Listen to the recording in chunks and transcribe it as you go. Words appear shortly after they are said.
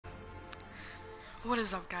What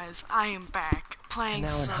is up, guys? I am back playing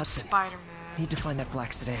some Spider-Man. Need to find that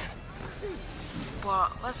black sedan.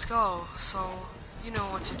 But let's go. So you know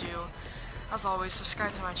what to do. As always,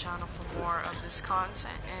 subscribe to my channel for more of this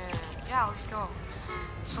content. And yeah, let's go.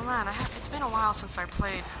 So man, it's been a while since I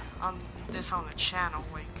played on the channel.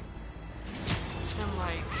 Like, it's been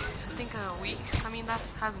like I think a week. I mean, it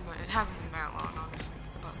hasn't been that long, honestly.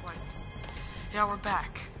 But like, yeah, we're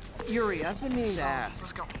back. Yuri, I've been meaning to ask.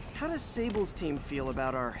 Let's go. How does Sable's team feel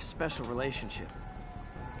about our special relationship?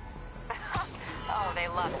 Oh, they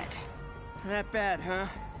love it. That bad, huh?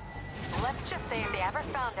 Let's just say if they ever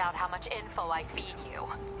found out how much info I feed you,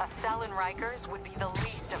 a cell in Rikers would be the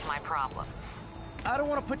least of my problems. I don't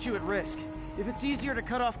want to put you at risk. If it's easier to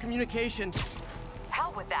cut off communication...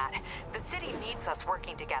 Hell with that. The city needs us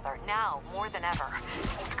working together, now more than ever.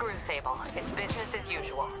 Screw Sable. It's business as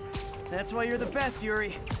usual. That's why you're the best,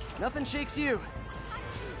 Yuri. Nothing shakes you.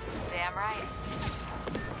 Damn right.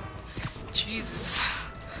 Jesus.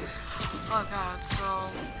 Oh god, so...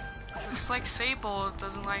 looks like Sable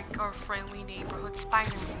doesn't like our friendly neighborhood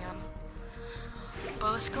Spider-Man.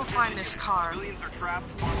 But let's go find this car. Civilians are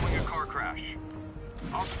trapped following a car crash.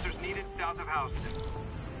 Officers needed south of Houston.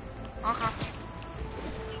 Okay.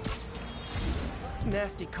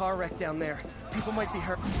 Nasty car wreck down there. People might be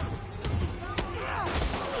hurt.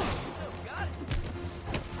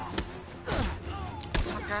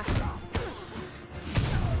 What's up, guys?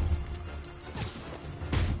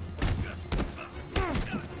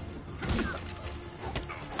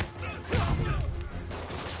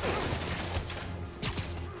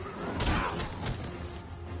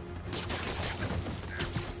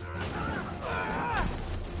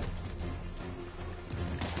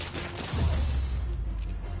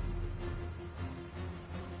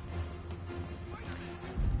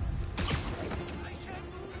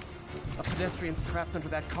 A pedestrian's trapped under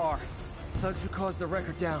that car. Thugs who caused the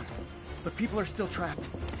wrecker down. But people are still trapped.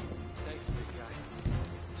 Thanks, big guy.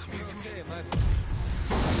 Okay, man.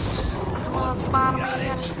 Come on,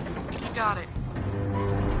 Spider-Man. You got it.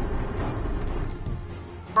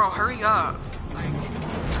 Bro, hurry up. Like...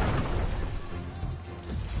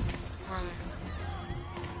 where are they?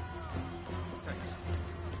 Thanks.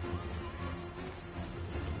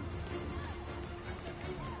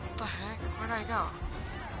 What the heck? Where'd I go?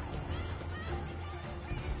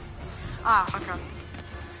 Ah, okay.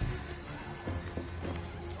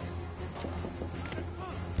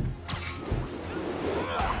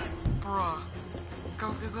 Bruh.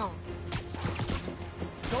 Go, go, go.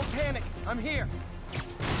 Don't panic. I'm here.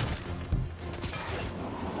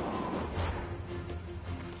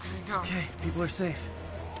 There you go. Okay, people are safe.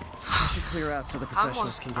 I should clear out so the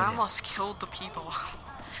professionals can get I in. almost killed the people.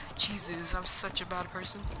 Jesus, I'm such a bad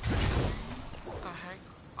person. What the heck?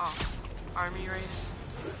 Oh, army race.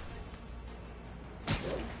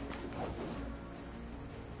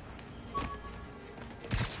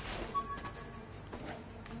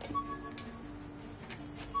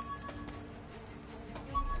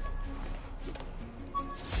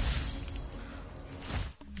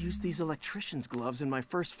 Used these electrician's gloves in my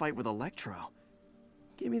first fight with Electro.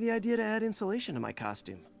 Gave me the idea to add insulation to my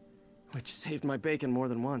costume, which saved my bacon more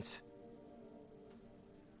than once.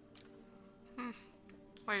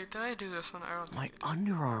 Wait, did I do this on Arrow? My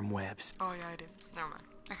underarm webs. Oh yeah, I did. Never mind.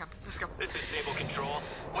 Okay, let's go. This is Sable Control.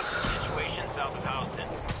 What's the situation south of Houston?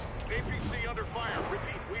 APC under fire.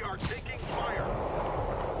 Repeat, we are taking fire.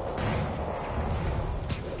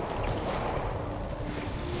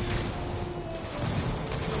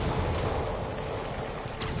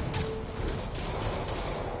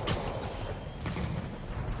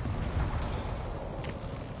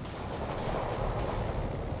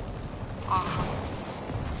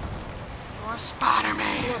 More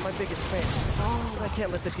Spider-Man! You're my biggest fan. But I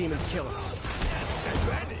can't let the demons kill him.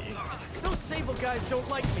 Those Sable guys don't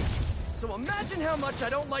like me. So imagine how much I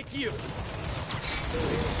don't like you.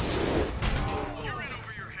 You're in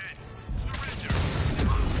over your head. Surrender.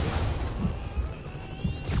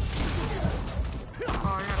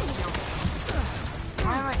 Oh, I gotta kill.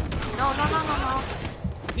 Why am I? No, no, no, no, no.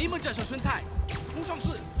 你们这是孙菜，冲上去！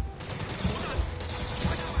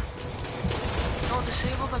 No,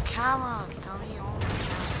 disable the camera. Dummy. Oh my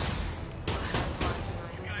god.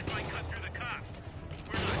 You guys might cut through the cops.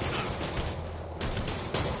 We're not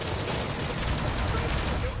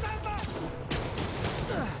cops.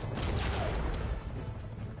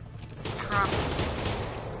 Crap.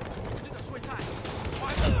 这个孙菜，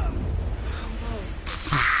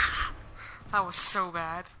 That was so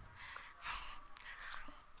bad.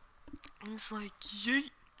 I was like,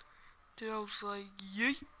 yeet. Dude, I was like,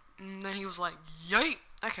 yeet. And then he was like, yeet.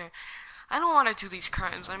 Okay. I don't want to do these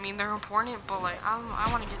crimes. I mean, they're important, but like, I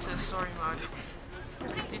want to get to the story mode.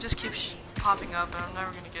 It just keeps popping up, and I'm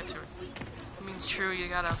never gonna get to it. I mean, it's true, you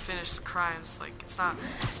gotta finish the crimes. Like, it's not.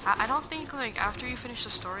 I don't think like after you finish the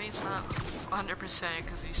story, it's not 100%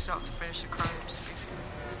 because you still have to finish the crimes, basically.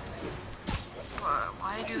 But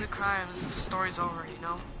why do the crimes if the story's over, you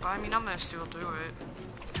know? But I mean, I'm gonna still do it.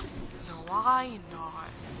 So why not?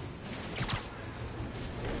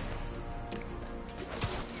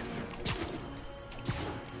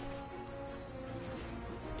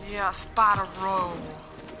 Yeah, Spider Bro.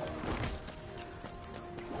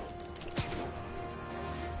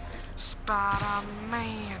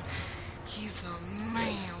 Spider-Man. He's the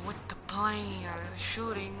man with the plan.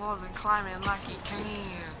 Shooting walls and climbing like he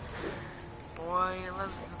can. Boy,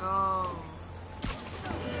 let's go.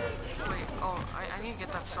 Wait, oh, I need to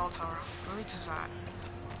get that cell tower. Let me do that.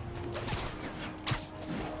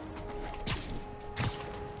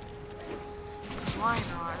 Cause why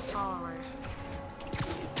not? It's all the way.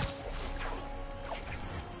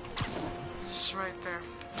 Just right there.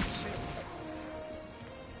 See?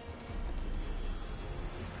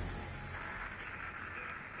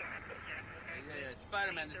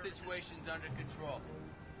 Spider-Man, the situation's under control.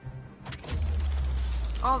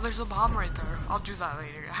 Oh, there's a bomb right there. I'll do that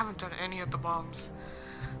later. I haven't done any of the bombs.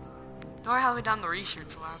 Nor have I done the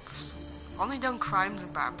research labs. Only done crimes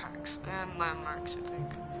and backpacks. And landmarks, I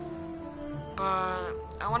think. But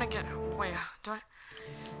I want to get... Wait, do I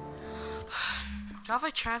have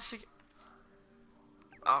a chance to get...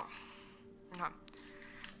 Oh. No.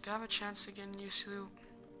 Do I have a chance to get a new suit?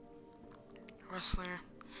 Wrestler.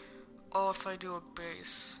 Oh, if I do a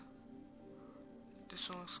base. This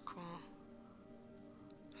one looks cool.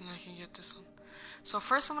 And I can get this one. So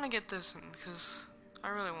first I'm gonna get this one, because I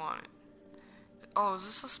really want it. Oh, is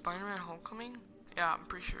this a Spider-Man Homecoming? Yeah, I'm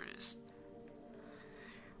pretty sure it is.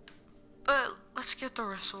 But let's get the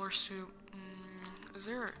wrestler suit. Is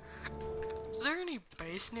there any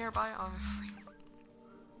base nearby, honestly?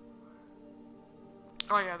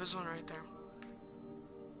 Oh yeah, there's one right there.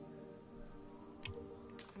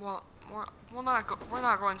 Well, we're not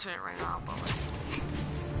going to it right now, but like,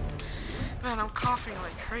 man, I'm coughing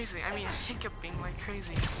like crazy. I mean, hiccuping like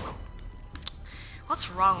crazy. What's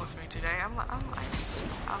wrong with me today? I'm like,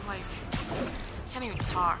 can't even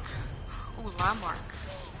talk. Ooh, landmark.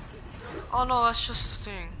 Oh no, that's just the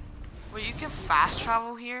thing. Wait, you can fast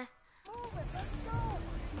travel here?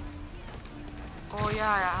 Oh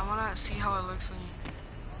yeah, I wanna see how it looks when you...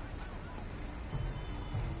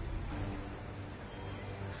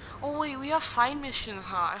 Oh wait, we have side missions,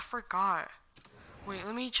 huh? I forgot. Wait,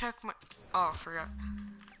 let me check my... Oh, I forgot.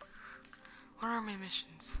 What are my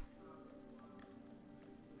missions?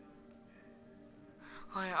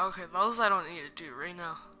 Oh yeah, okay, those I don't need to do right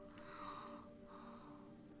now.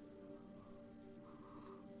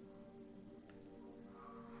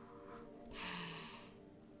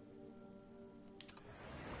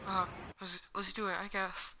 Let's do it, I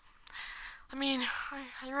guess. I mean,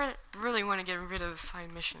 I really want to get rid of the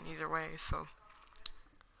side mission either way, so...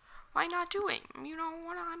 Why not do it? You know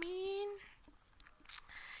what I mean?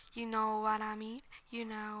 You know what I mean? You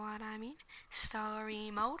know what I mean?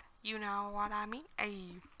 Story mode? You know what I mean?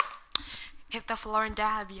 Hey. Hit the floor and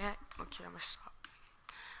dab yet? Okay, I'm gonna stop.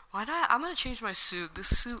 I'm gonna change my suit.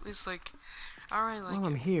 This suit is like... I really like it. While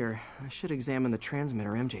I'm here, I should examine the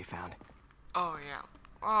transmitter MJ found. Oh, yeah.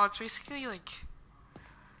 Oh, it's basically like...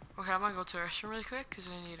 Okay, I'm gonna go to the restroom really quick, because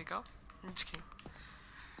I need to go. I'm just kidding.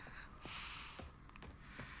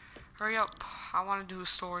 Hurry up. I want to do a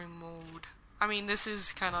story mode. I mean, this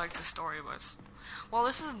is kind of like the story, but it's... Well,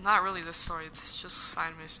 this is not really the story. It's just a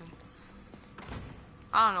side mission.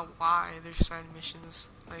 I don't know why there's side missions.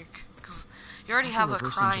 Like, because you already have a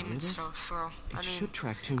crime and stuff, so... It should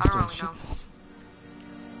track I don't Tombstone really know. shipments.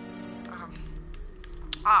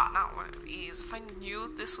 Not one of these. If I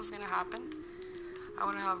knew this was gonna happen, I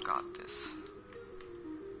would have got this.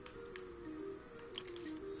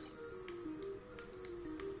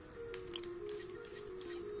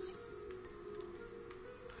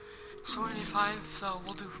 So 25, so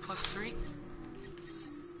we'll do +3.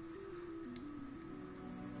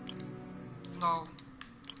 No.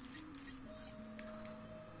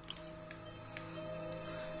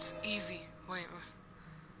 It's easy. Wait.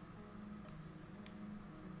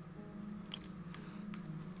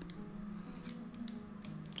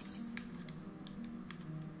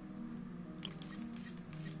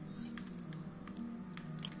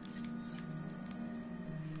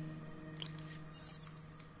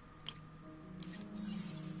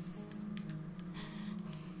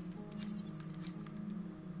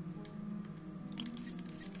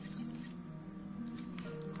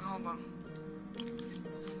 Hold on.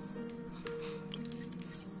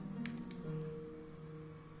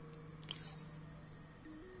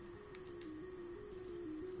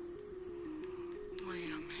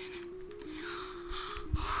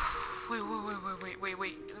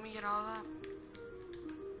 get all that?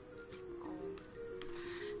 Oh.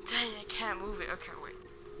 Dang, I can't move it. Okay, wait.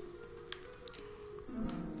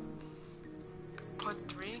 Put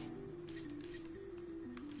 3?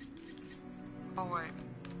 Oh, wait.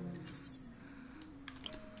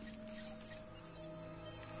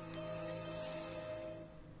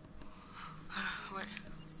 Wait.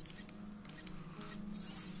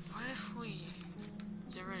 What if we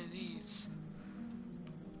get rid of these?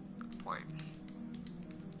 Wait. Wait.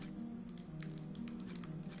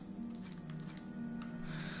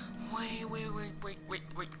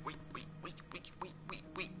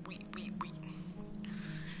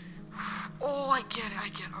 Oh, I get it,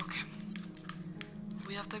 okay.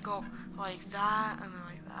 We have to go like that and then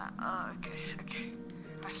like that. Okay.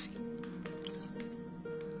 I see.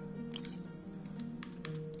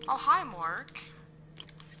 Oh, hi, Mark.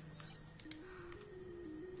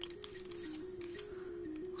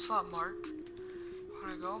 What's up, Mark?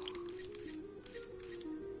 Wanna go?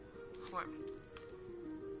 What?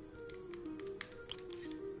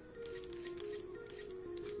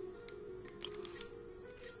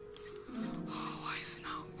 Oh, why is it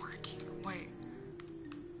not working? Wait.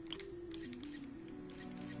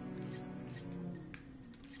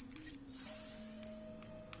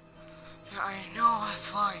 Yeah, I know, that's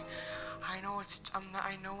fine. I know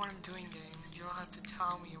I know what I'm doing, game. You don't have to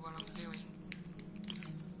tell me what I'm doing.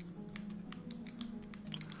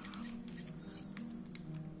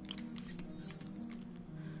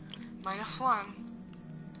 -1.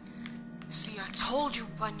 See, I told you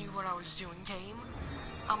I knew what I was doing, game.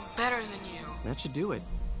 I'm better than you. That should do it.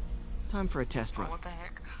 Time for a test run. What the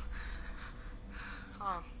heck?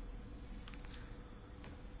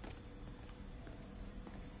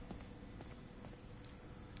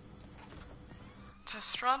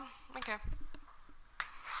 Test run? Okay.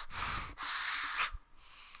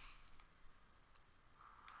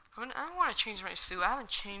 I don't want to change my suit. I haven't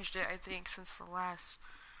changed it, I think, since the last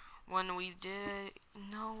one we did.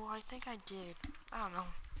 No, I think I did. I don't know.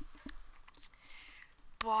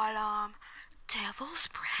 But, Devil's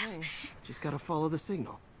Breath. Hey, just gotta follow the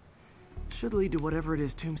signal. Should lead to whatever it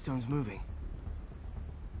is Tombstone's moving.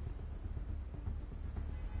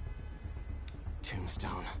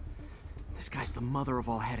 Tombstone. This guy's the mother of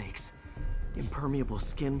all headaches. Impermeable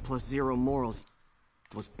skin plus 0 morals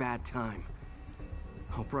was bad time.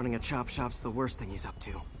 Hope running a chop shop's the worst thing he's up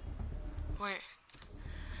to. Wait.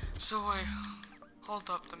 So wait. Hold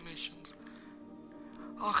up the missions.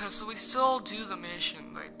 Okay, so we still do the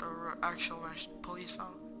mission, like the actual mission, police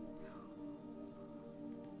phone.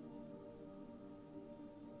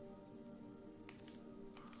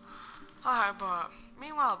 Alright, but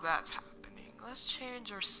meanwhile that's happening, let's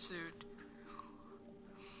change our suit.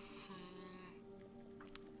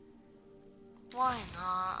 Why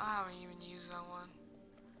not? I haven't even used that one.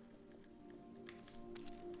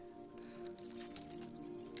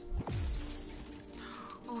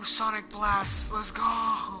 Ooh, Sonic Blast, let's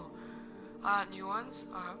go! New ones?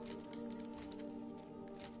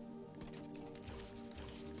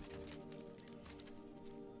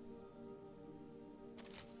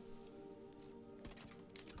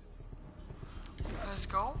 Let's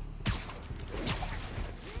go.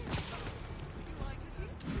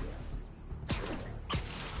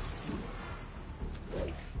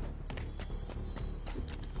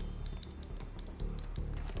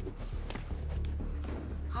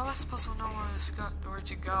 How am I supposed to know where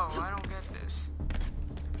to go? I don't get this.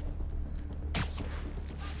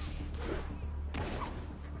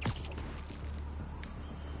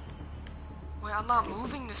 Wait, I'm not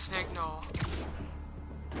moving the signal.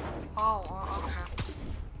 Oh, okay.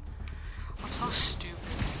 I'm so stupid.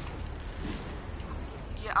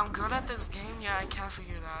 Yeah, I'm good at this game, yeah, I can't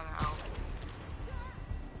figure that out.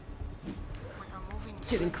 Wait, I'm moving the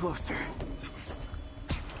Getting closer.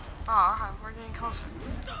 Ah, we're getting closer.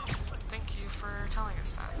 Thank you for telling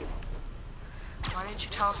us that. Why didn't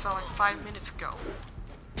you tell us that like 5 minutes ago?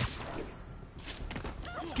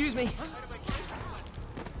 Excuse me.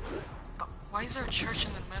 But why is there a church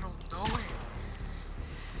in the middle of nowhere?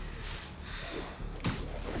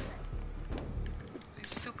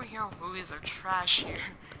 These superhero movies are trash here.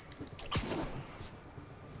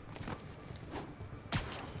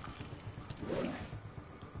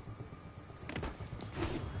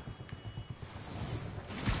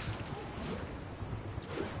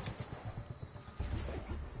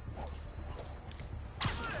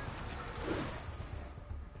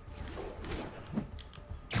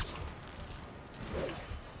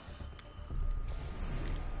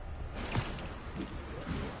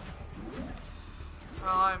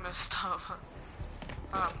 Oh, I messed up.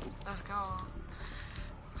 Let's go.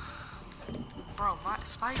 Bro, my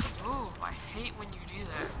Spidey move. I hate when you do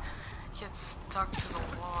that. You get stuck to the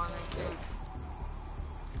wall and I can't.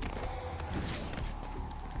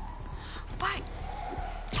 Bye!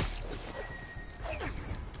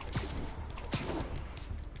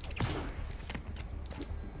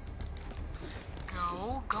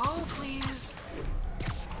 Go, please!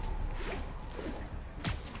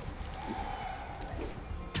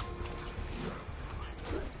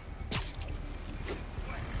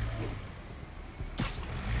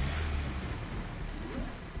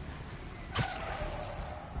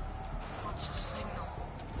 What's the signal?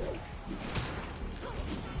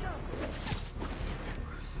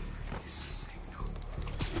 Signal.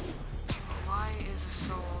 Why is it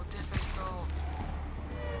so difficult?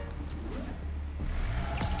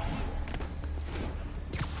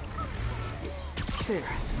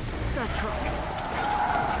 There, that truck.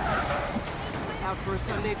 Out for a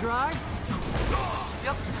Sunday drive?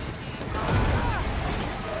 Yep.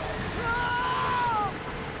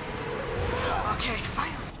 Okay,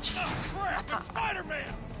 finally. Jesus. I thought.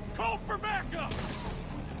 Spider-Man! Call for backup!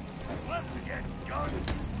 Let's against guns!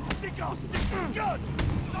 Think I'll stick with guns!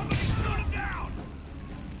 Somebody shoot him down!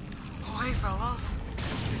 Oh, hey, fellas.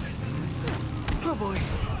 Oh boy,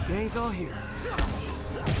 gang's all here.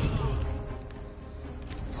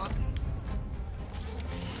 What?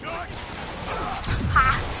 Shut! Ha!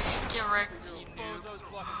 Get wrecked, you noob. Bozos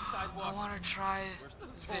blocking the I sidewalk. wanna try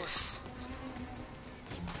this.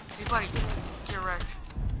 Hey, buddy. Get wrecked.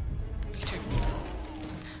 Me too.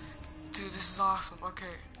 Dude, this is awesome.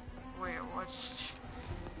 Okay. Wait, what?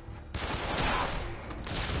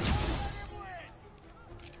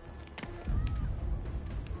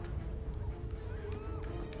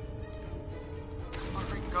 Wanna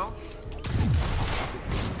freaking go?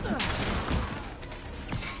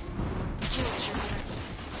 Get your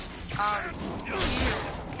freaking out of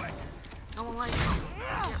here. No one likes you.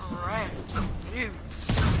 Get wrecked. Noobs.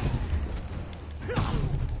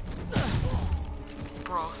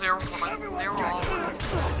 Bro, they were all. Oh,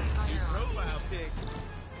 yeah. Profile pic.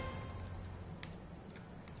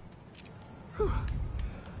 Whew.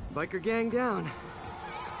 Biker gang down.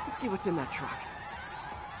 Let's see what's in that truck.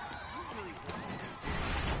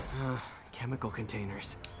 Chemical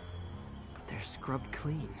containers. But they're scrubbed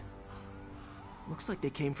clean. Looks like they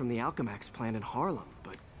came from the Alchemax plant in Harlem,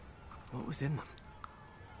 but what was in them?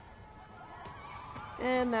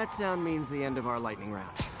 And that sound means the end of our lightning round.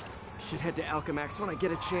 I should head to Alchemax when I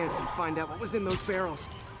get a chance and find out what was in those barrels.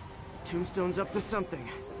 Tombstone's up to something.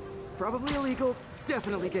 Probably illegal,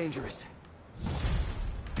 definitely dangerous.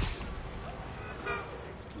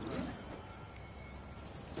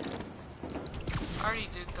 I already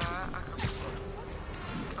did that. I could.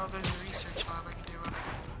 Oh, there's a research lab. I can do it.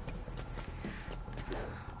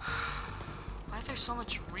 Why is there so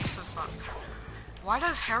much research lab? Why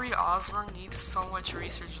does Harry Osborn need so much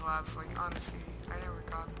research labs? Like, honestly, I never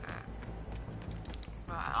got that.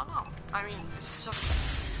 But I don't know. I mean, it's just.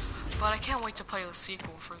 But I can't wait to play the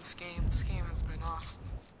sequel for this game. This game has been awesome.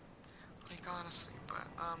 Like, honestly. But,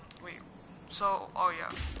 wait. So, oh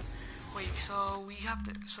yeah. Wait, so we have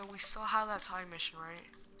to. So we still have that time mission, right?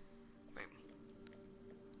 Wait.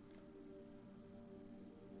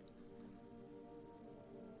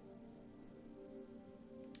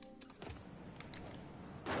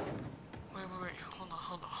 Wait. Hold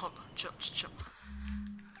on. Chill.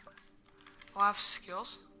 Oh, I have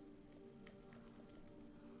skills.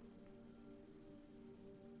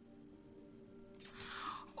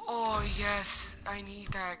 Oh, yes. I need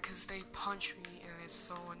that because they punch me and it's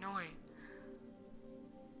so annoying.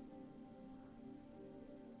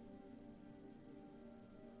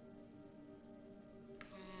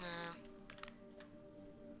 Nah.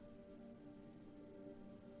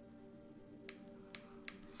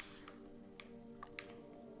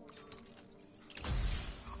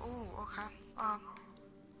 Oh, okay.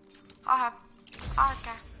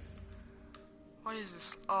 Okay. What is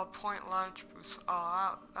this? Point launch boost.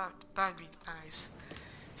 Oh, that'd be nice.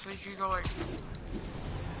 So you could go like.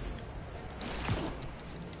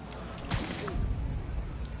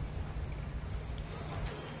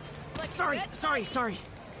 Sorry.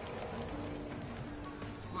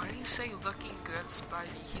 Why do you say looking good,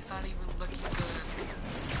 Spidey? He's not even looking good.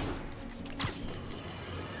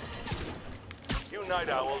 You night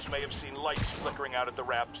owls may have seen lights flickering out at the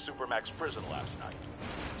Raft Supermax prison last night.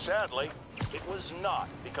 Sadly, it was not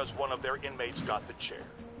because one of their inmates got the chair.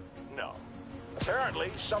 No.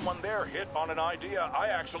 Apparently, someone there hit on an idea I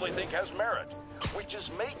actually think has merit, which is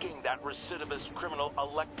making that recidivist criminal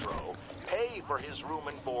Electro pay for his room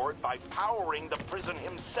and board by powering the prison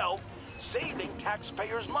himself, saving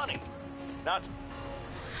taxpayers' money. Not...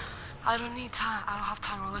 I don't need time. I don't have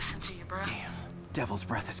time to listen to you, bro. Damn, Devil's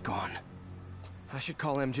Breath is gone. I should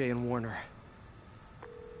call MJ and Warner.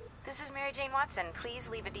 This is Mary Jane Watson. Please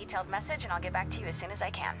leave a detailed message and I'll get back to you as soon as I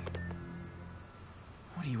can.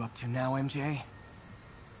 What are you up to now, MJ?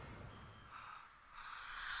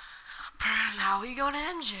 Now we go to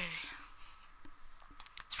MJ.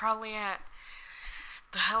 It's probably at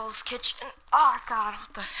the Hell's Kitchen. Oh god,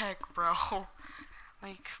 what the heck, bro?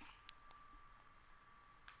 Like,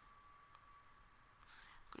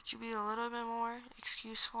 could you be a little bit more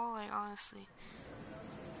excuseful? Like, honestly.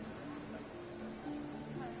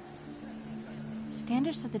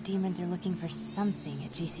 Standish said the demons are looking for something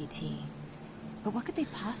at GCT. But what could they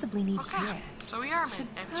possibly need here? So we are Should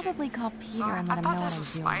MJ. probably call Peter So and let him know I what thought I'm this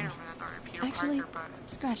was doing. Spider-Man or Peter Actually, Parker,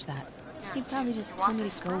 but scratch that. yeah, He'd probably you just want tell me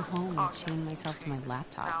this, to go bro? home Oh, and chain myself to my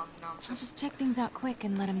laptop. No, I'll just just check things out quick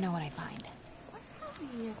and let him know what I find.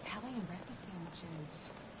 The Italian breakfast sandwiches.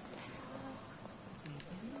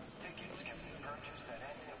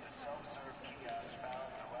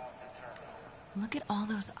 Look at all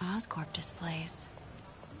those Oscorp displays.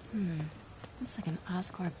 It's like an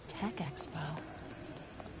Oscorp Tech Expo.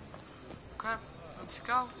 okay. Let's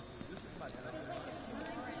go.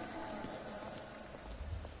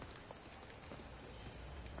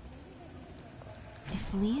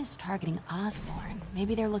 If Lee is targeting Osborn,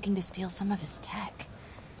 maybe they're looking to steal some of his tech.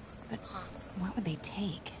 But what would they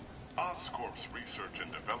take? Oscorp's research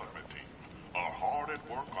and development team are hard at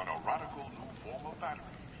work on a radical new form of battery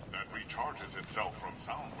that recharges itself from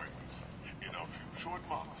sound waves. In a few short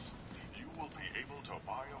months, you will be able to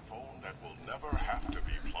buy a phone that will never have to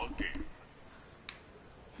be plugged in.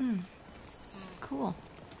 Cool.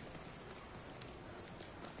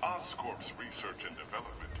 Oscorp's research and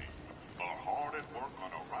development team are hard at work on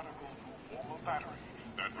a radical new form of battery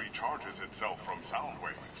that recharges itself from sound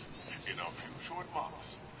waves. In a few short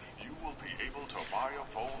months, you will be able to buy a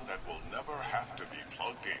phone that will never have to be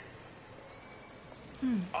plugged in.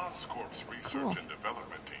 Oscorp's research and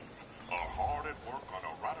development team are hard at work on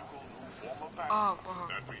a radical new form of battery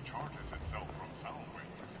that recharges itself from sound waves.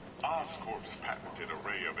 Oscorp's patented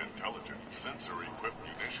array of intelligent, sensor-equipped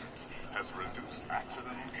munitions has reduced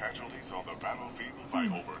accidental casualties on the battlefield by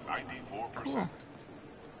over 94%. Cool.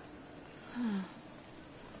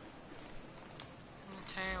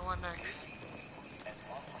 Okay, what next?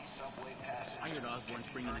 I heard Osborn's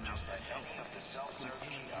bringing in outside help.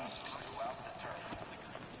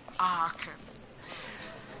 Ah, okay.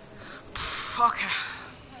 Okay.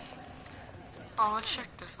 Oh, let's check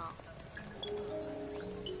this out.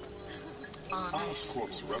 Nice.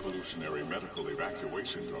 Oscorp's Revolutionary Medical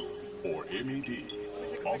Evacuation Drone, or MED,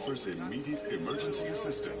 offers immediate emergency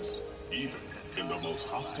assistance, even in the most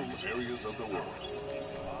hostile areas of the world.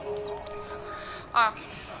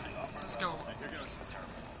 Let's go.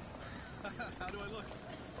 How do I look?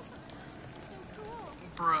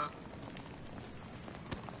 Bruh.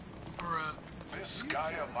 This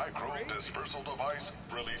Gaia microbe dispersal device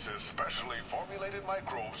releases specially formulated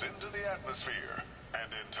microbes into the atmosphere,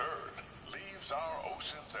 and in turn, leaves our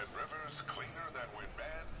oceans and rivers cleaner than when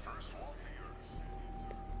man first walked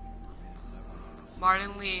the earth.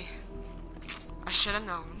 Martin Lee. I should have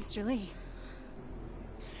known. Mr. Lee.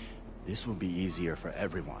 This will be easier for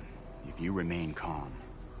everyone if you remain calm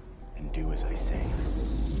and do as I say.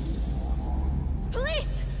 Police!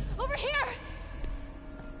 Over here!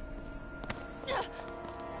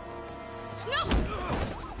 No!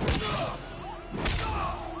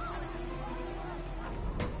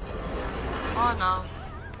 Oh no.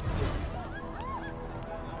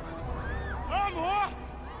 I'm off!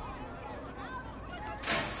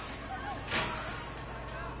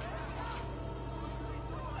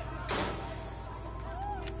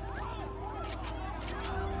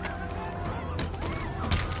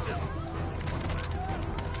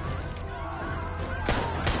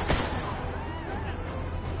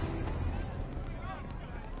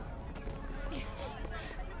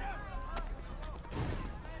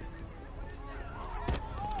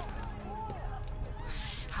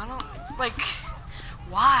 I don't, like,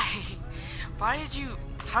 why? Why did you,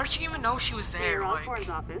 how did you even know she was there? Like,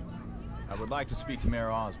 office. I would like to speak to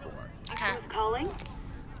Mayor Osborn, okay. Calling?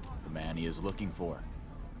 the man he is looking for.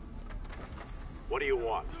 What do you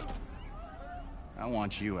want? I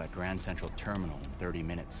want you at Grand Central Terminal in 30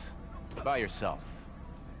 minutes. By yourself,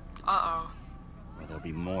 Uh-oh. or there'll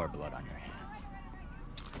be more blood on your hands.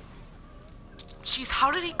 Jeez,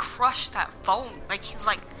 how did he crush that phone? Like, he's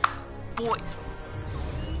like, boy.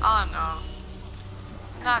 Oh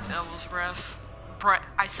no. Not devil's breast.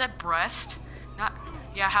 I said breast. Not,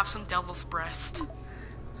 yeah, have some devil's breast.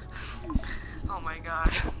 Oh my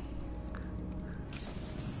god.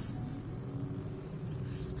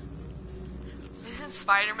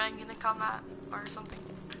 Spider-Man gonna come at or something?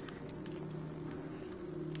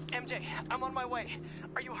 MJ, I'm on my way.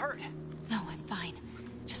 Are you hurt? No, I'm fine.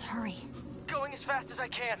 Just hurry. Going as fast as I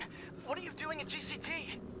can. What are you doing at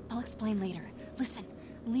GCT? I'll explain later. Listen,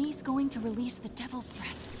 Lee's going to release the Devil's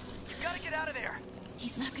Breath. You've got to get out of there.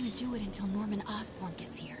 He's not going to do it until Norman Osborn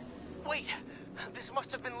gets here. Wait, this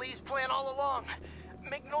must have been Lee's plan all along.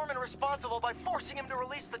 Make Norman responsible by forcing him to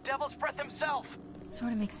release the Devil's Breath himself.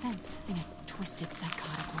 Sort of makes sense, in a twisted,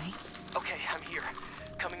 psychotic way. Okay, I'm here.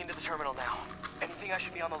 Coming into the terminal now. Anything I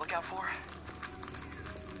should be on the lookout for?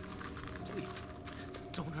 Please,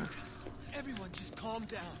 don't hurt us. Everyone just calm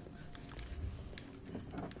down.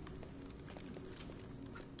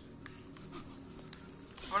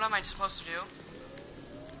 What am I supposed to do?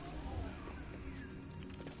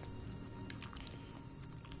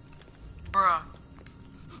 Bruh.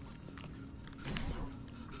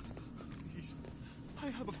 I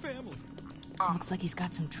have a family. Looks like he's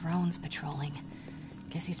got some drones patrolling.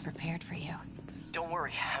 Guess he's prepared for you. Don't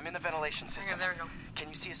worry, I'm in the ventilation system. Okay, there we go. Can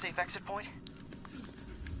you see a safe exit point?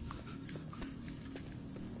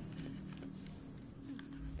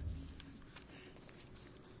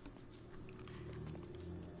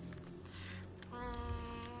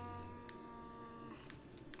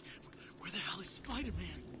 Where the hell is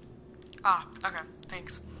Spider-Man? Ah, okay,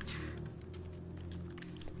 thanks.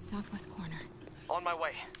 Southwest corner. On my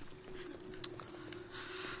way.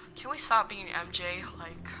 Can we stop being MJ?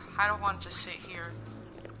 Like, I don't want to just sit here.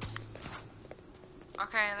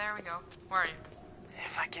 Okay, there we go. Where are you?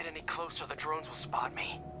 If I get any closer, the drones will spot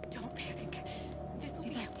me. Don't panic. See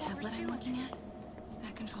that tablet I'm looking at?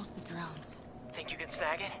 That controls the drones. Think you can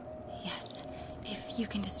snag it? Yes, if you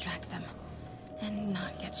can distract them and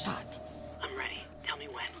not get shot. I'm ready. Tell me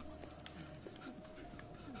when.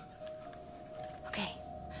 Okay,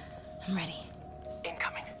 I'm ready.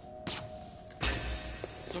 Incoming.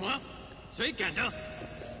 什么？谁敢的？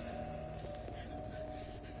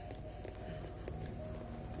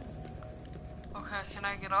 Okay, can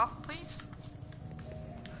I get off, please?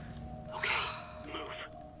 Okay, move.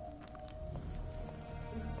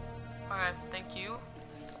 Okay, thank you.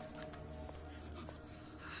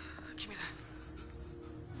 Give me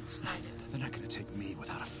that. Snag it. They're not gonna take me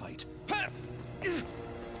without a fight.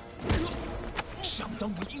 想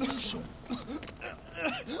当个英雄。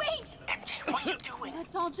 Wait! MJ, what are you doing?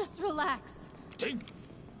 Let's all just relax. 停，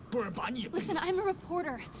不然把你也。 Listen, I'm a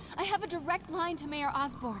reporter. I have a direct line to Mayor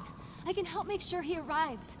Osborn. I can help make sure he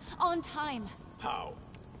arrives on time. How?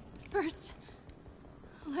 First,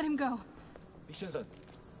 let him go. 李先生，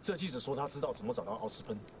这记者说他知道怎么找到奥斯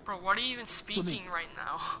喷。 Bro, what are you even speaking right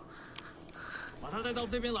now? 把他带到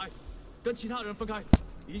这边来，跟其他人分开。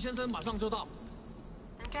李先生马上就到。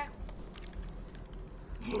 Okay.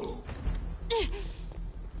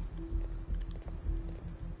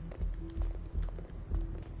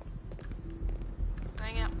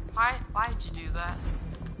 Dang it. Why'd you do that?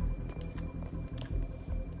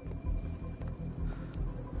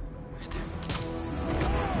 Right there.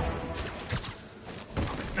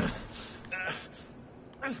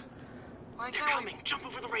 Why They're can't coming. Jump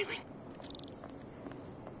over the railing.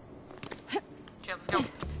 Okay, let's go.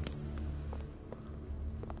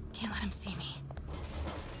 Can't let him see me.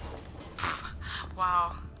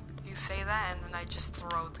 Wow. You say that and then I just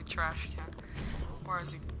throw the trash can. Where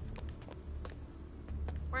is he?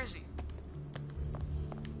 Where is he?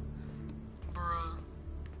 Bruh.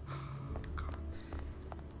 God.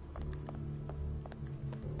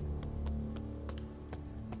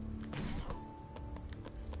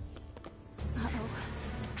 Uh-oh.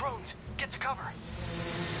 Drones, get to cover.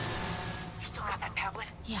 You still got that tablet?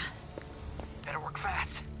 Yeah. Better work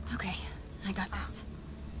fast. Okay, I got this.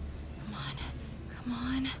 Come on. Come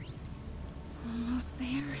on. Almost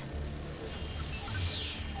there.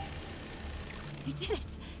 We did it.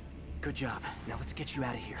 Good job. Now let's get you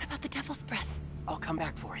out of here. What about the Devil's Breath? I'll come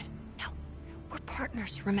back for it. No. We're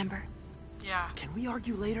partners, remember? Yeah. Can we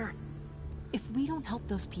argue later? If we don't help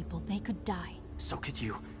those people, they could die. So could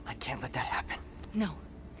you. I can't let that happen. No.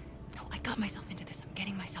 No, I got myself into this. I'm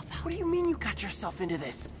getting myself out. What do you mean you got yourself into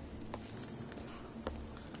this?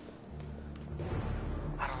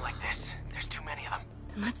 I don't like this. There's too many of them.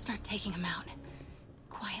 Then let's start taking them out.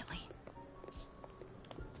 Quietly.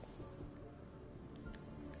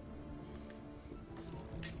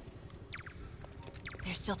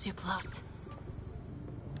 They're still too close.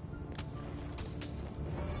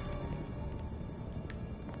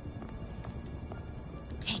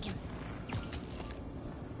 Take him.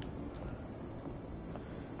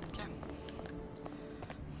 Okay.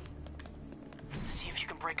 See if you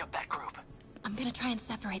can break up that group. I'm gonna try and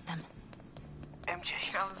separate them. MJ,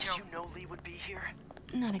 Okay, let's go. Did you know Lee would be here?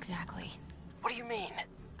 Not exactly. What do you mean?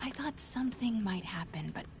 I thought something might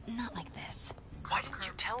happen, but not like this. Why didn't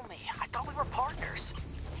you tell me? I thought we were partners.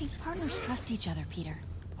 Hey, partners trust each other, Peter.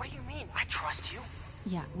 What do you mean? I trust you?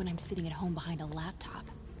 Yeah, when I'm sitting at home behind a laptop.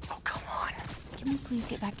 Oh, come on. Can we please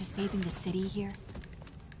get back to saving the city here?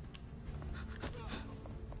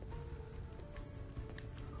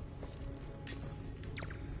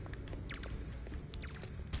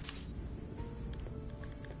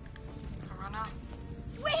 Run out.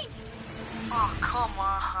 Wait! Oh, come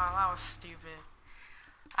on. That was stupid.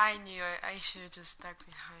 I knew it. I should have just ducked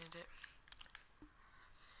behind it.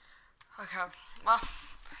 Okay. Well,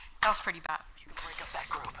 that was pretty bad. You can break up that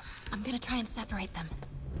group. I'm gonna try and separate them.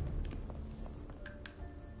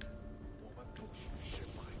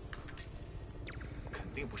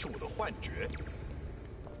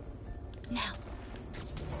 Now.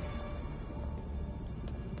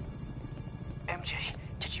 MJ,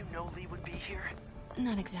 did you know Lee would be here?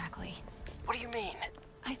 Not exactly. What do you mean?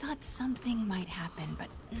 I thought something might happen, but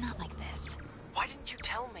not like this. Why didn't you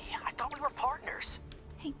tell me? I thought we were partners.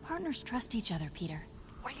 Hey, partners trust each other, Peter.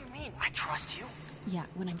 What do you mean? I trust you? Yeah,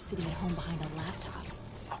 when I'm sitting at home behind a laptop.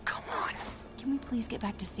 Oh, come on. Can we please get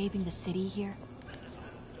back to saving the city here?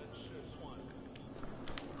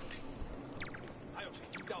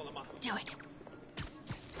 Do it.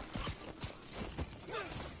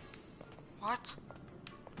 What?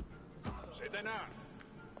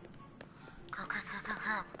 Crap, crap, crap, crap,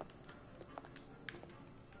 crap.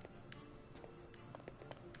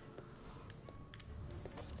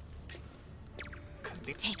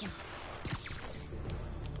 Take him.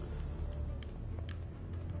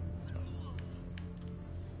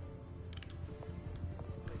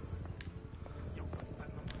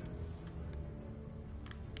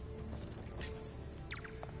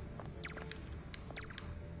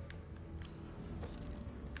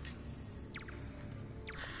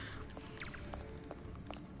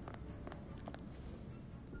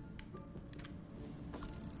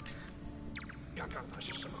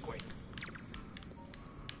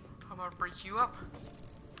 I'm gonna break you up.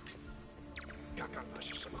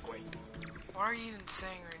 What are you even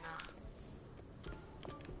saying right now?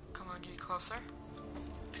 Come on, get closer.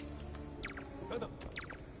 Hold on,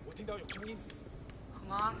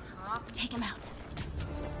 hold on. Take him out.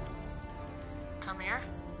 Come here.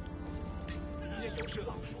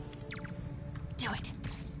 Do it.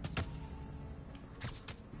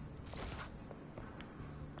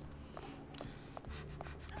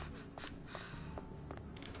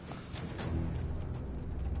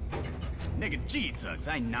 That记者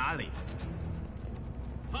在哪里？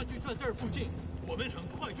他就在这儿附近，我们很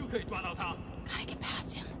快就可以抓到他。Gotta get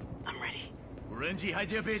past him. I'm ready. 无人机还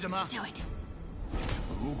戒备着吗 Do it.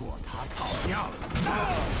 如果他跑掉了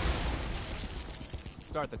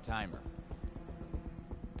Start the timer.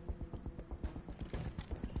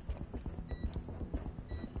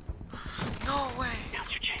 No way.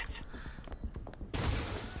 Now's your chance.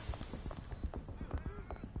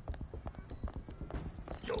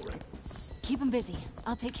 Keep him busy.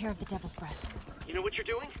 I'll take care of the Devil's Breath. You know what you're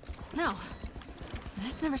doing? No.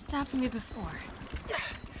 That's never stopped me before.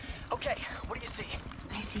 Okay, what do you see?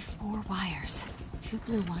 I see 4 wires. 2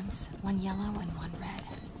 blue ones, 1 yellow, and 1 red.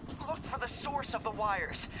 Look for the source of the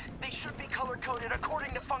wires. They should be color-coded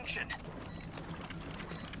according to function.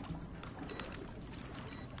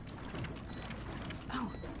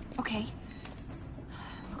 Oh, okay.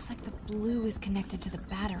 Looks like the blue is connected to the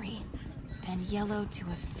battery, then yellow to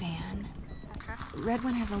a fan. Okay. Red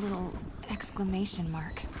one has a little exclamation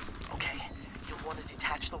mark. Okay, you'll want to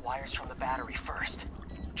detach the wires from the battery first.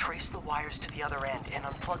 Trace the wires to the other end and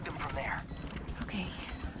unplug them from there. Okay,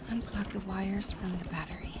 unplug the wires from the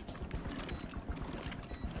battery.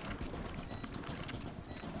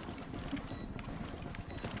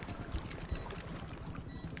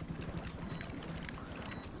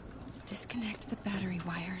 Disconnect the battery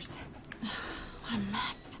wires. What a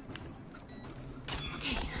mess.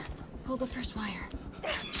 Okay, pull the first wire.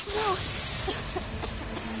 No!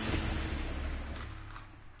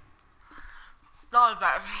 That was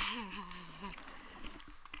bad.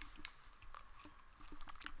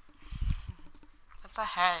 What the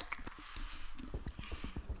heck?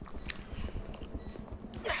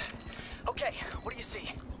 Okay, what do you see?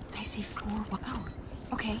 I see 4 oh,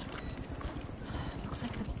 okay. Looks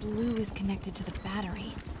like the blue is connected to the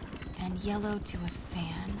battery, and yellow to a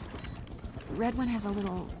fan. Red one has a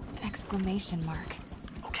little exclamation mark.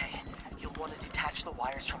 Okay, you'll want to detach the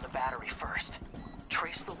wires from the battery first.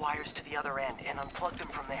 Trace the wires to the other end and unplug them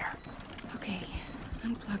from there. Okay,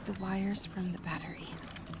 unplug the wires from the battery.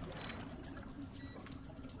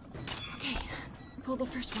 Okay, Pull the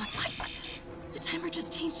first one. What? The timer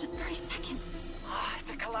just changed to 30 seconds. Ah,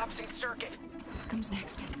 it's a collapsing circuit. What comes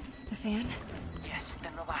next? The fan? Yes,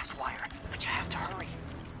 then the last wire. But you have to hurry.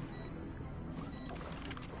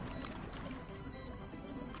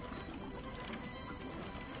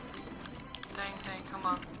 Dang, come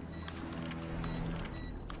on.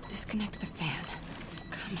 Disconnect the fan.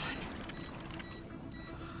 Come on.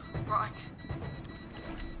 Rock.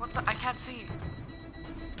 What the? I can't see.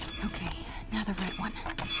 Okay, now the red one.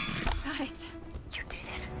 Got it. You did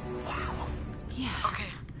it. Wow. Yeah. Okay,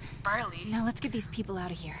 barely. Now let's get these people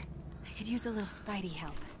out of here. I could use a little Spidey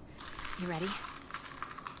help. You ready?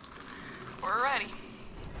 We're ready.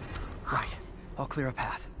 Right. I'll clear a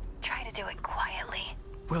path. Try to do it quietly.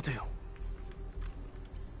 Will do.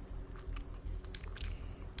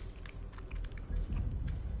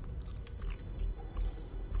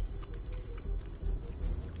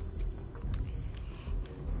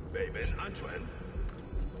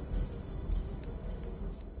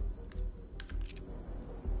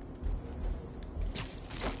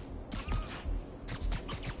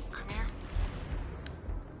 Come here.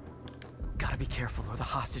 Gotta be careful or the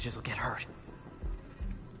hostages will get hurt.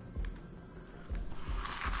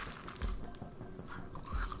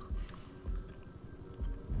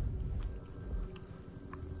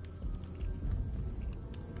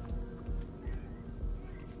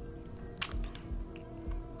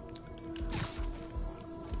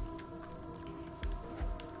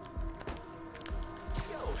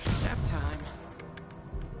 Nap time.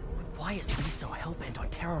 Why is Lee so hell-bent on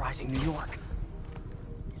terrorizing New York?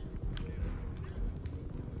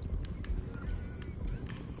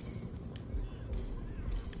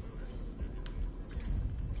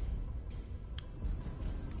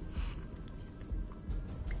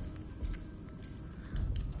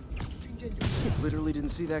 Literally didn't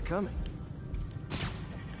see that coming.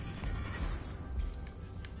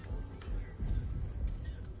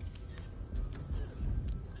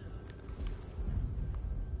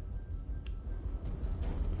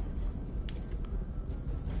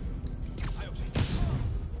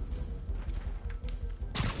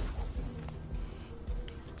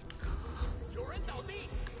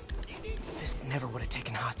 Fisk never would have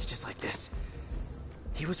taken hostages like this.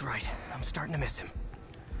 He was right. I'm starting to miss him.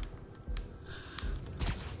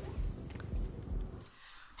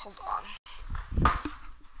 Hold on.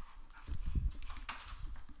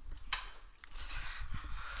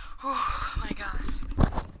 Oh my god.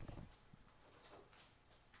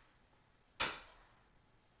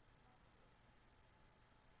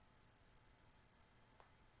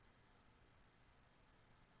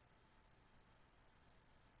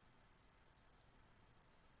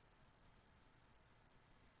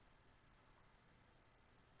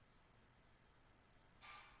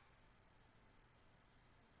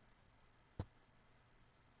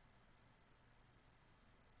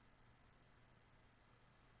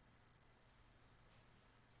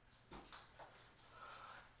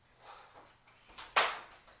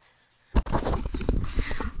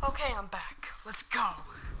 Okay, I'm back. Let's go.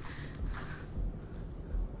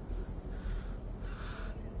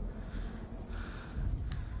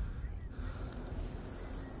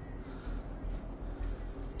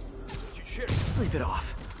 Sleep it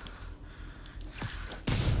off.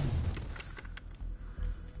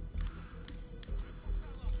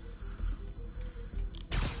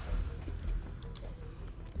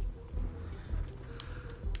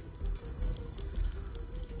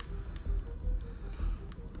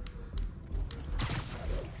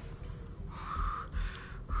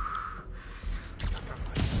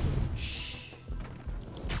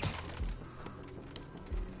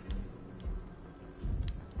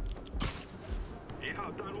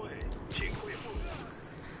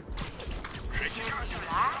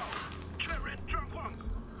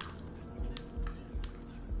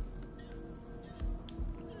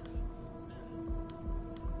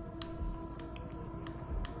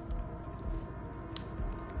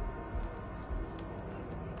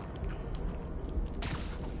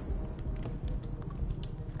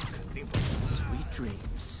 Sweet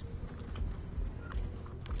dreams.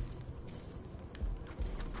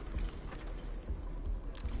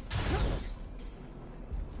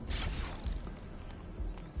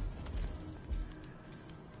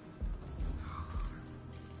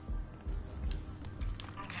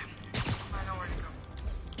 Okay, I know where to go.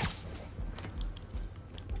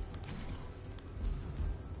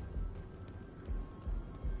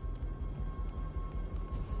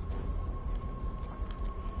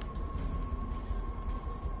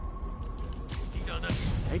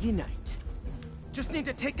 Nighty night. Just need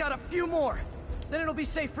to take out a few more. Then it'll be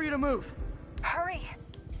safe for you to move. Hurry.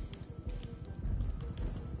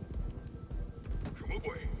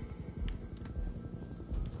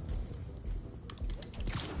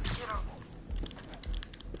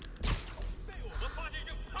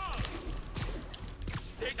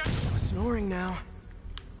 ignoring now.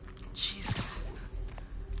 Jesus.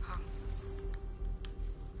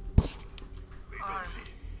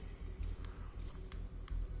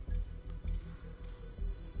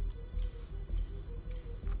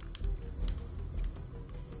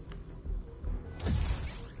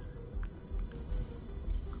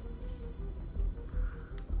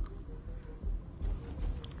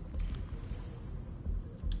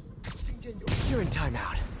 You're in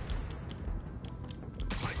timeout.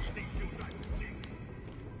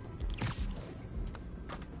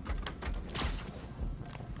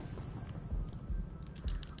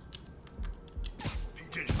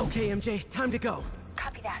 Okay, MJ, time to go.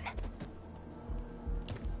 Copy that.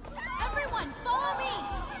 Everyone, follow me!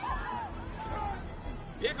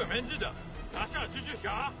 别管门子的，拿下蜘蛛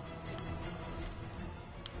侠！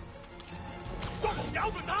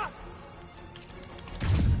瞄准他！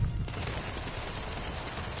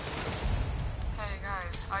 Hey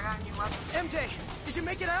guys, I got a new weapon. MJ, did you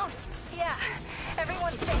make it out? Yeah,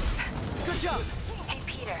 everyone's safe. Good job. Hey,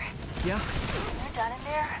 Peter. Yeah? When you're done in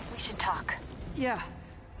there, we should talk. Yeah,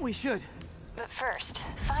 we should. But first,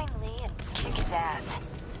 find Lee and kick his ass.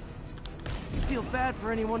 I feel bad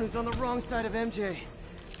for anyone who's on the wrong side of MJ.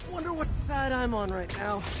 Wonder what side I'm on right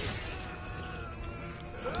now.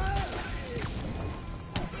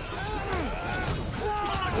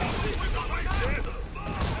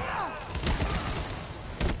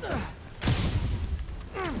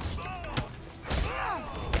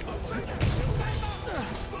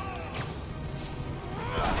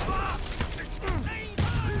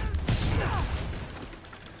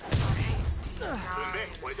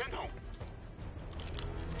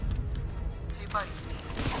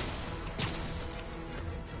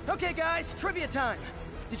 Okay guys, trivia time.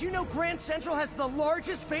 Did you know Grand Central has the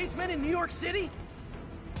largest basement in New York City?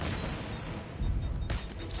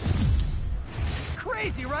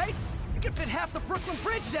 Crazy, right? You can fit half the Brooklyn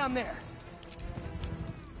Bridge down there.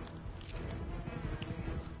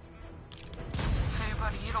 Hey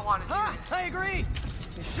buddy, you don't want to do this. I agree.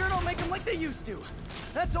 They sure don't make them like they used to.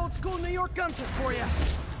 That's old school New York gunsmith for you.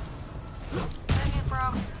 Dang it,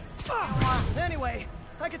 bro. Anyway,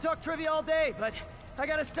 I could talk trivia all day, but I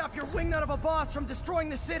gotta stop your wingnut of a boss from destroying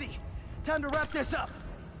the city. Time to wrap this up.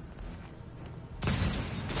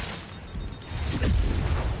 Dang,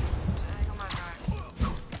 oh my god.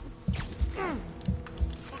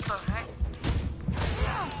 What the heck?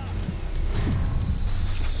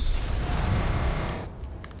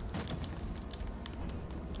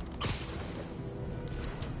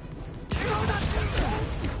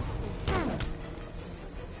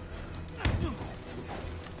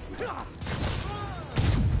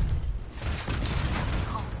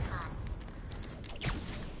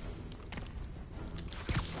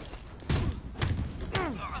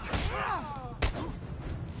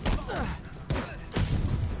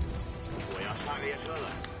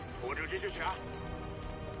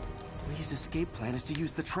 Lee's escape plan is to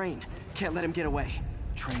use the train. Can't let him get away.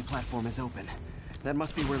 Train platform is open. That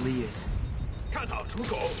must be where Lee is. 看好出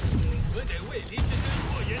口，我们得为敌之争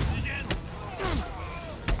拖延时间。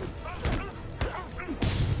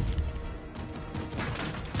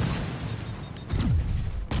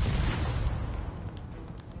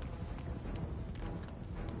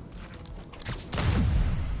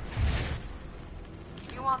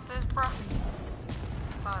You want this, bro?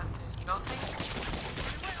 But nothing?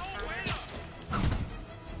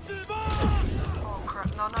 Oh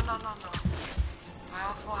crap, no. I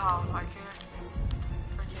have full health, I can't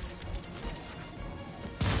freaking...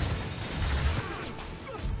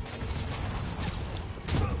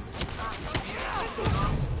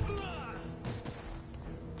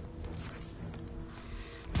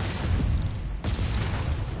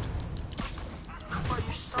 But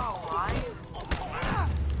you're still alive?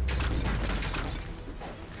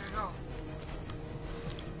 Okay, go.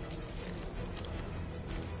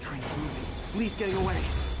 Train moving. Lee's getting away.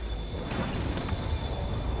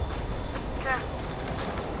 Okay.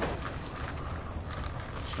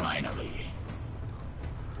 Finally.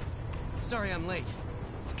 Sorry I'm late.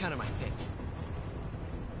 It's kind of my thing.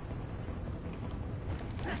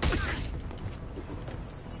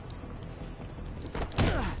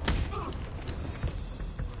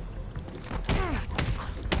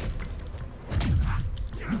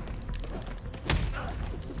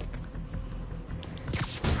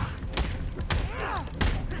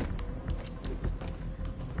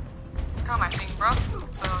 Got my thing, bro.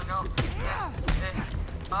 So go.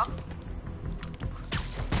 Up.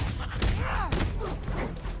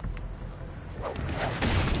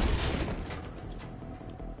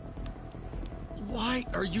 Why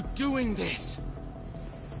are you doing this?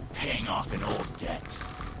 Paying off an old debt.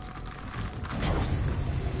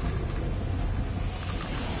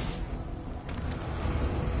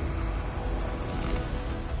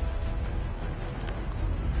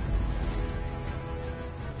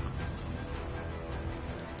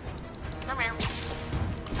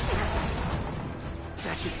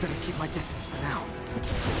 For now.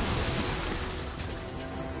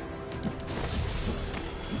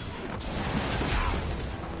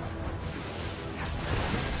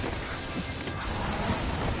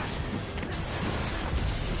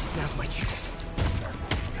 Now's my chance.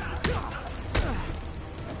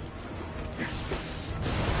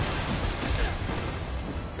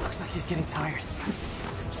 Looks like he's getting tired.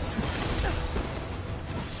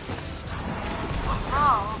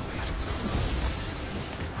 Bro.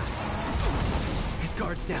 His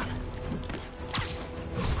guard's down.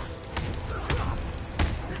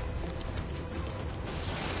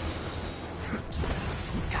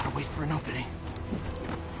 Gotta wait for an opening.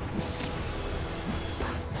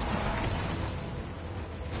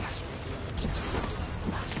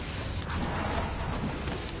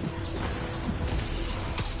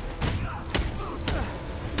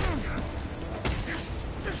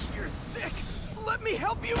 You're sick! Let me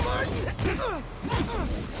help you, Martin!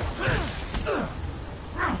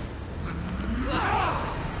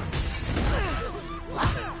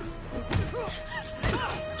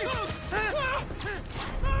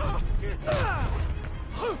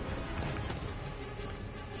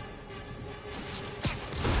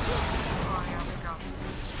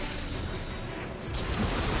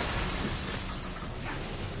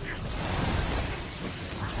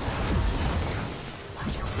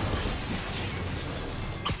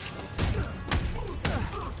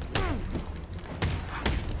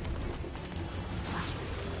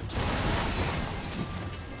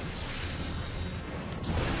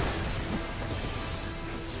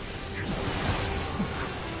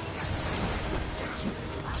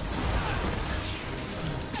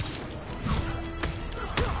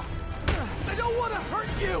 I don't want to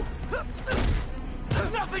hurt you!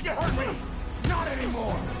 Nothing can hurt me! Not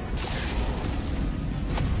anymore!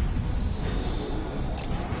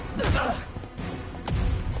 Yeah,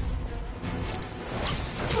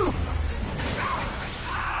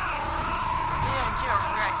 you're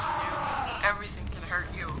right, dude. Everything can hurt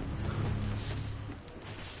you.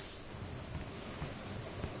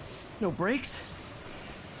 No brakes?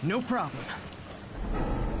 No problem.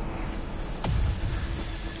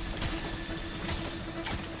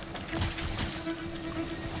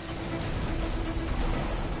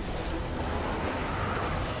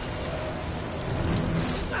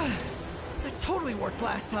 That totally worked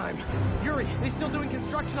last time. Yuri, they still doing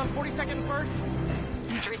construction on 42nd and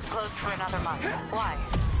 1st? Street's closed for another month. Why?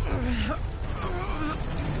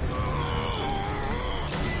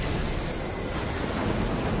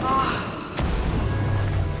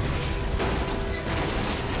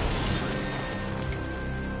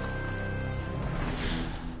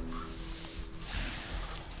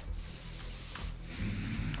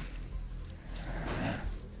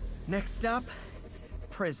 Next stop,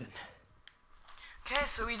 prison. Okay,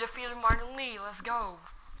 so we defeated Martin Lee. Let's go.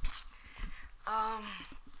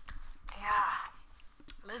 Yeah.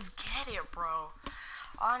 Let's get it, bro.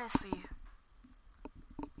 Honestly.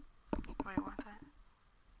 Wait, what's that?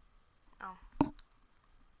 Oh.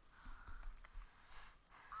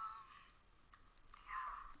 Yeah.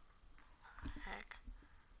 Heck.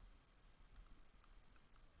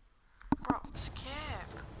 Bro, skip.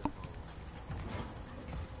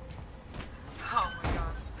 Oh my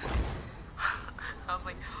god. I was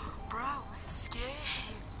like, bro, skip.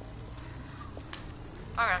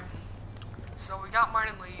 Okay. So we got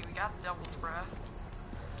Martin Lee, we got Devil's Breath.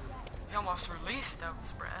 We almost released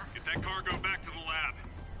Devil's Breath. Get that cargo back to the lab.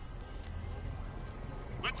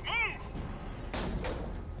 Let's move!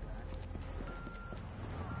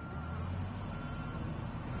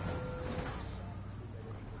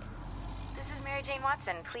 This is Mary Jane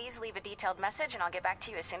Watson. Please leave a detailed message and I'll get back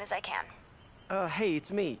to you as soon as I can. Hey,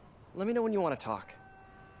 it's me. Let me know when you want to talk.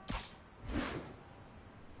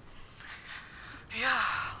 Yeah,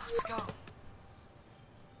 let's go.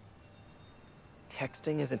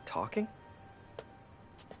 Texting isn't talking?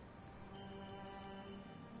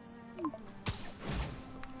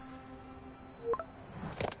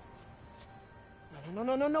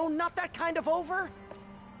 No, not that kind of over!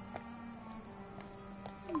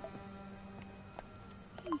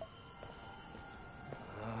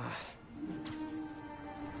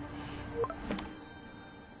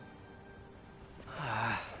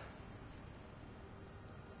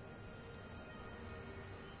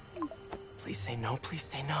 Please say no, please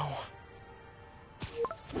say no.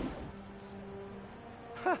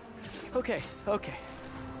 Huh. Okay.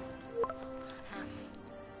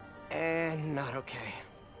 And not okay.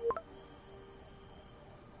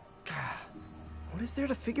 What is there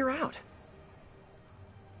to figure out?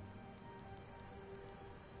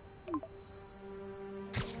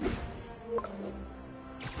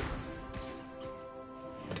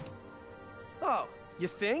 Oh, you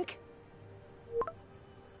think?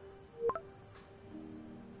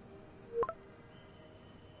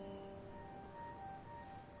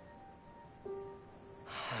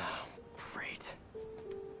 Great.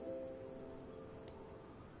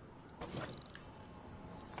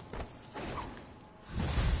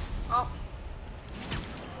 Oh.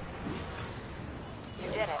 You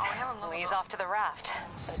did it. Lee's off to the raft.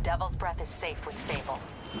 The Devil's Breath is safe with Sable.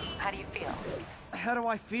 How do you feel? How do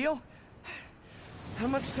I feel? How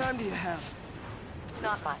much time do you have?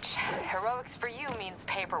 Not much. Heroics for you means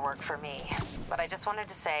paperwork for me. But I just wanted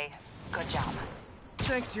to say, good job.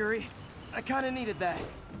 Thanks, Yuri. I kinda needed that.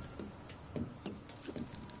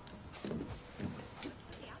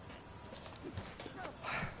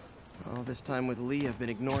 All this time with Lee, I've been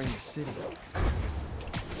ignoring the city.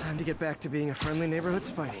 Time to get back to being a friendly neighborhood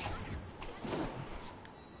Spidey.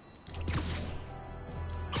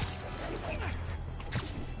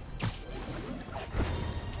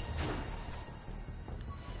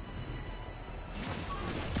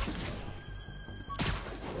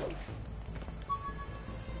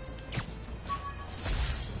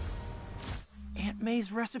 Aunt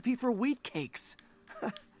May's recipe for wheat cakes.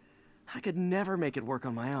 I could never make it work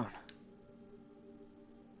on my own.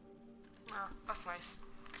 Oh, that's nice.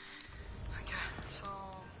 Okay, so...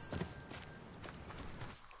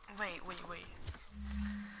 Wait. And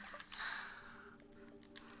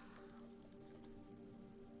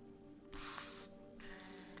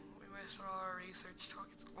we wasted all our research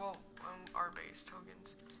tokens. Whoa, our base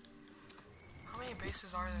tokens. How many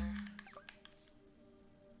bases are there?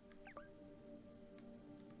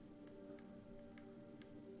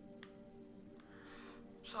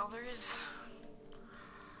 So there's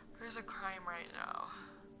a crime right now.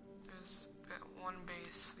 There's one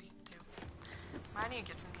base we can do. I need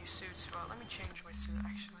to get some new suits, but let me change my suit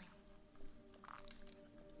actually.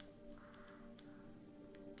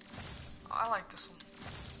 Oh, I like this one.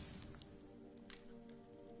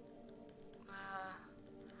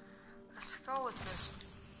 Let's go with this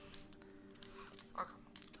one. Okay,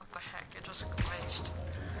 what the heck, it just glitched.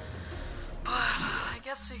 But I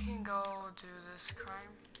guess we can go do this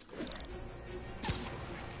crime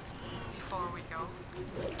before we go.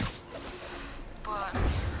 But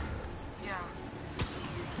yeah,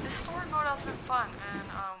 this story mode has been fun,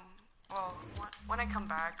 and well, when I come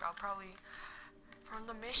back, I'll probably from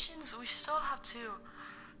the missions we still have to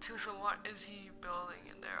so what is he building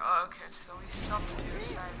in there? Oh, okay, so we still have to do the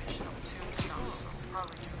side mission of Tombstone, so we'll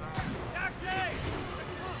probably do that.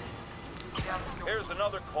 Yeah, let's go. Here's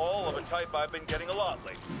another call of a type I've been getting a lot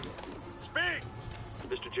lately. Speak!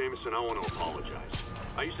 Mr. Jameson, I want to apologize.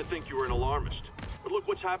 I used to think you were an alarmist. But look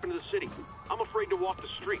what's happened to the city. I'm afraid to walk the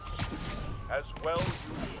streets. As well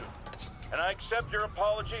you should. And I accept your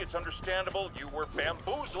apology. It's understandable. You were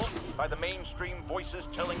bamboozled by the mainstream voices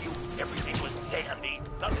telling you everything was dandy,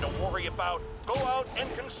 nothing to worry about. Go out and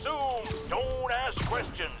consume. Don't ask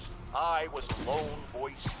questions. I was a lone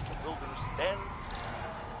voice in the wilderness then.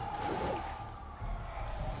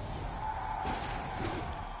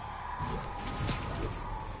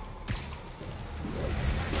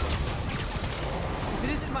 It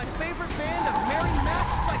isn't my favorite band of merry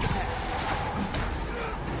masked psychopaths.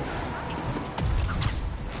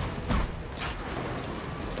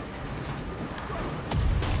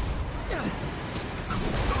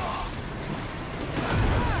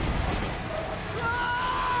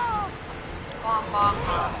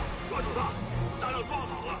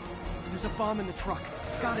 There's a bomb in the truck.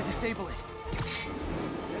 Gotta disable it.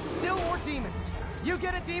 There's still more demons. You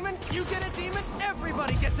get a demon, you get a demon,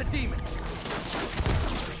 everybody gets a demon.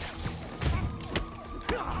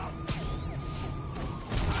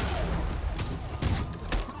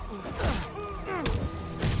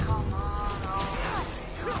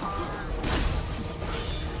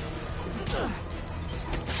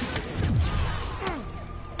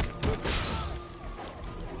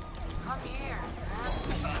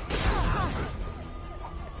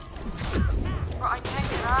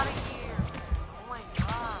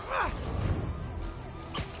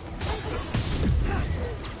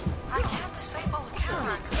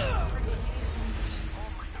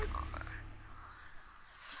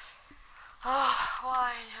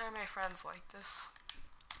 Friends like this,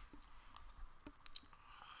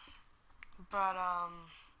 but well,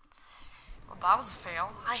 that was a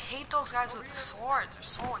fail. I hate those guys with the swords. They're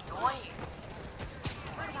so annoying.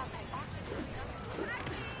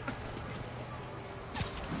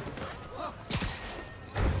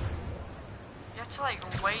 You have to like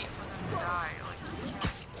wait for them to die. Like you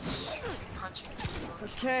can't keep punching people.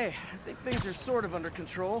 Okay, I think things are sort of under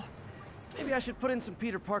control. Maybe I should put in some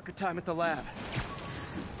Peter Parker time at the lab.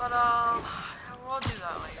 But I we'll do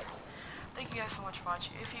that later. Thank you guys so much for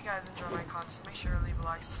watching. If you guys enjoy my content, make sure to leave a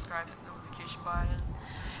like, subscribe, hit the notification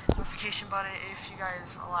button if you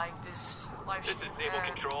guys like this live stream. This is Naval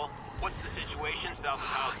Control. What's the situation south of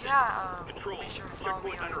House? Yeah, Control. make sure to follow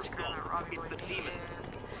me on Instagram at RobbieBoyB,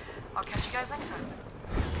 and I'll catch you guys next time.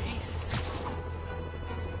 Peace.